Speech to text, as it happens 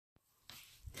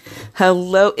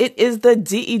Hello, it is the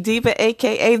DE Diva,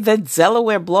 aka the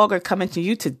Delaware blogger, coming to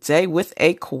you today with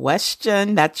a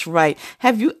question. That's right.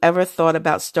 Have you ever thought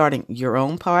about starting your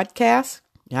own podcast?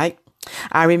 Right?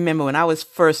 I remember when I was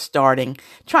first starting,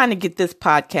 trying to get this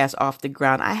podcast off the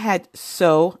ground, I had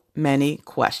so many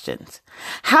questions.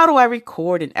 How do I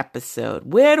record an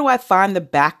episode? Where do I find the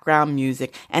background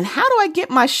music? And how do I get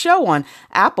my show on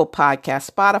Apple Podcasts,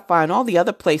 Spotify, and all the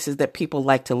other places that people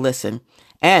like to listen?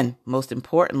 And most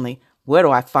importantly, where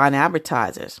do I find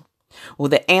advertisers? Well,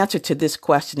 the answer to this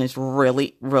question is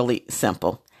really, really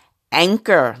simple.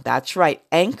 Anchor. That's right.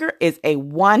 Anchor is a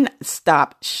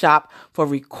one-stop shop for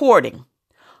recording,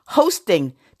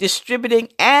 hosting, distributing,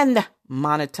 and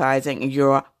monetizing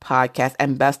your podcast.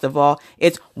 And best of all,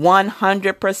 it's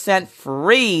 100%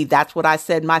 free. That's what I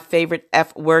said. My favorite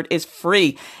F word is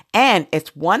free. And it's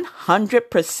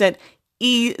 100%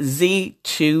 easy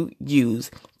to use.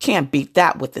 Can't beat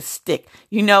that with a stick.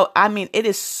 It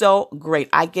is so great.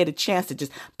 I get a chance to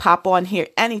just pop on here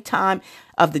anytime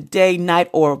of the day, night,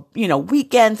 or,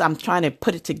 weekends. I'm trying to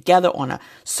put it together on a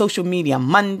social media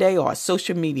Monday or a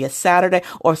social media Saturday,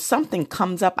 or something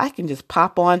comes up. I can just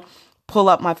pop on, pull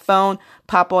up my phone,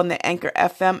 pop on the Anchor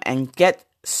FM and get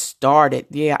started.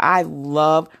 Yeah, I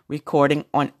love recording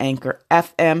on Anchor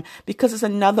FM because it's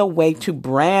another way to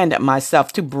brand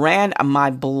myself, to brand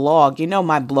my blog.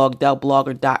 My blog,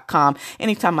 DellBlogger.com.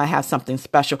 Anytime I have something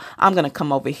special, I'm going to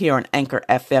come over here on Anchor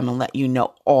FM and let you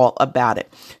know all about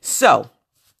it. So,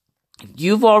 if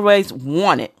you've always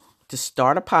wanted to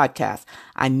start a podcast,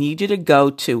 I need you to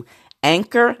go to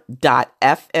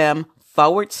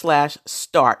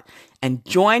anchor.fm/start. And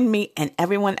join me and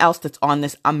everyone else that's on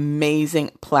this amazing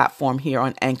platform here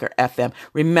on Anchor FM.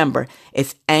 Remember,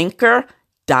 it's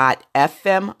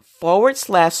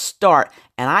anchor.fm/start.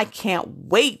 And I can't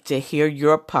wait to hear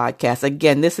your podcast.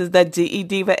 Again, this is the DE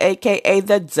Diva, aka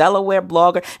the Delaware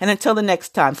blogger. And until the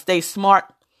next time, stay smart,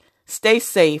 stay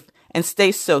safe, and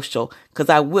stay social, because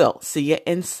I will see you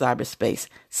in cyberspace.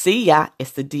 See ya.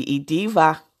 It's the DE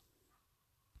Diva.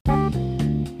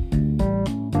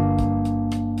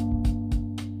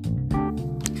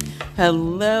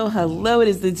 Hello. It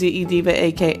is the DE Diva,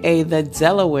 aka the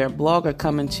Delaware blogger,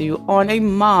 coming to you on a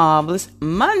marvelous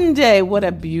Monday. What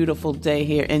a beautiful day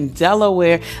here in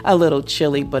Delaware. A little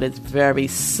chilly, but it's very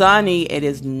sunny. It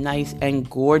is nice and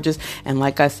gorgeous. And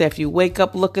like I said, if you wake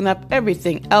up looking up,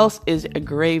 everything else is a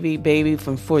gravy, baby.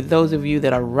 For those of you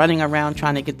that are running around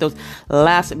trying to get those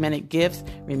last minute gifts,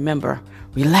 remember,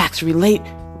 relax, relate,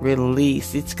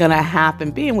 release. It's going to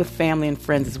happen. Being with family and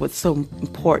friends is what's so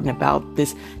important about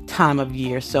this time of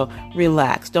year. So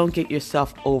relax. Don't get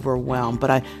yourself overwhelmed.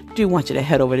 But I do want you to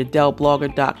head over to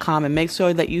DellBlogger.com and make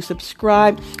sure that you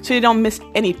subscribe so you don't miss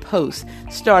any posts,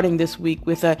 starting this week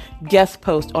with a guest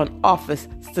post on office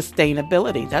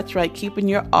sustainability. That's right, keeping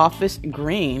your office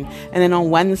green. And then on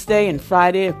Wednesday and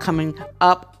Friday are coming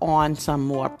up on some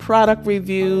more product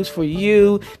reviews for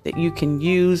you that you can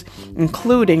use,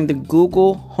 including the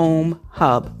Google Home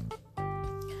Hub.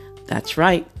 That's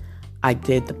right. I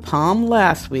did the Palm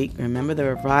last week. Remember the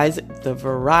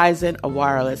Verizon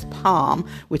Wireless Palm,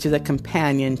 which is a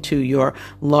companion to your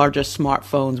larger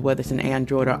smartphones, whether it's an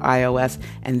Android or iOS.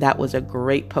 And that was a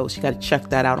great post. You got to check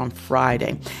that out on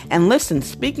Friday. And listen,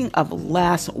 speaking of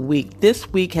last week, this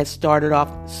week has started off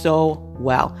so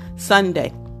well.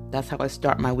 Sunday. That's how I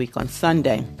start my week on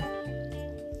Sunday.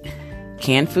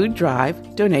 Canned food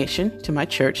drive donation to my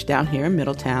church down here in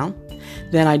Middletown.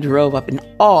 Then I drove up in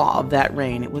all of that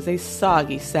rain. It was a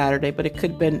soggy Saturday, but it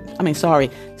could have been,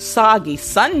 soggy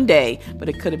Sunday, but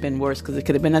it could have been worse because it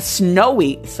could have been a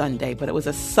snowy Sunday, but it was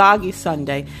a soggy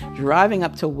Sunday, driving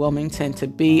up to Wilmington to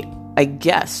be a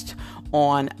guest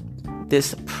on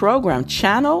this program,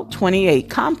 Channel 28,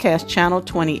 Comcast Channel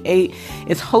 28.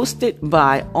 Is hosted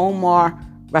by Omar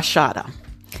Rashada,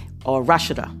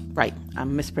 right?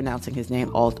 I'm mispronouncing his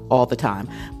name all the time.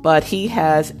 But he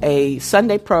has a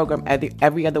Sunday program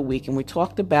every other week, and we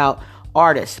talked about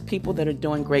artists, people that are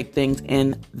doing great things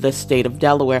in the state of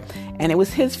Delaware. And it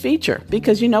was his feature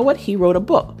because you know what? He wrote a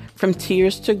book, From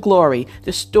Tears to Glory,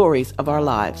 The Stories of Our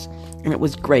Lives. And it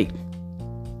was great.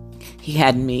 He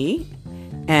had me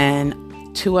and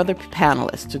two other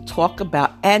panelists to talk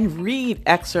about and read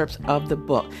excerpts of the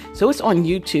book. So it's on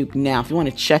YouTube now. If you want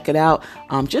to check it out,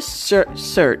 just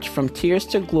search From Tears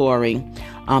to Glory,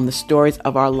 The Stories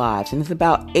of Our Lives. And it's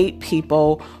about 8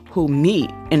 people who meet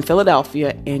in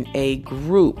Philadelphia in a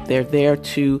group. They're there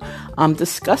to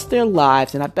discuss their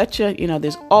lives. And I bet you,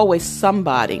 there's always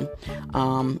somebody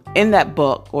in that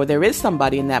book, or there is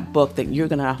somebody in that book that you're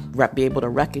going to be able to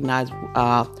recognize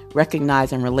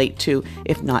and relate to,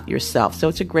 if not yourself. So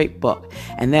it's a great book.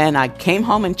 And then I came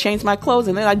home and changed my clothes,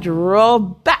 and then I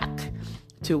drove back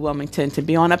to Wilmington to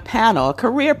be on a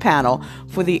career panel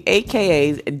for the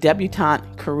AKA's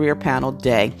Debutante Career Panel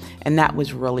Day. And that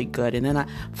was really good. And then I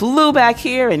flew back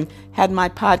here and had my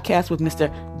podcast with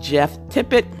Mr. Jeff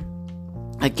Tippett.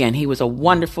 Again, he was a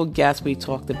wonderful guest. We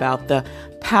talked about the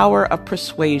power of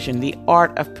persuasion, the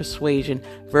art of persuasion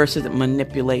versus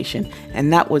manipulation.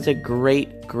 And that was a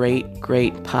great, great,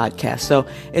 great podcast. So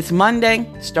it's Monday,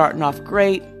 starting off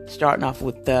great. Starting off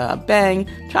with a bang,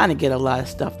 trying to get a lot of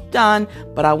stuff done.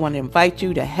 But I want to invite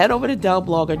you to head over to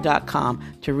DellBlogger.com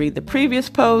to read the previous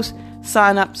post,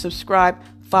 sign up, subscribe,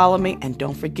 follow me, and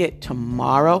don't forget,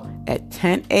 tomorrow at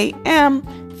 10 a.m.,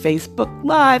 Facebook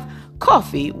Live,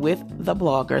 Coffee with the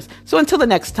Bloggers. So until the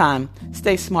next time,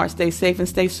 stay smart, stay safe, and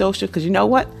stay social, because you know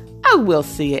what? I will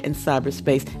see you in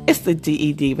cyberspace. It's the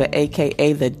DE Diva,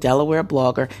 a.k.a. the Delaware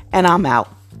Blogger, and I'm out.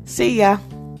 See ya.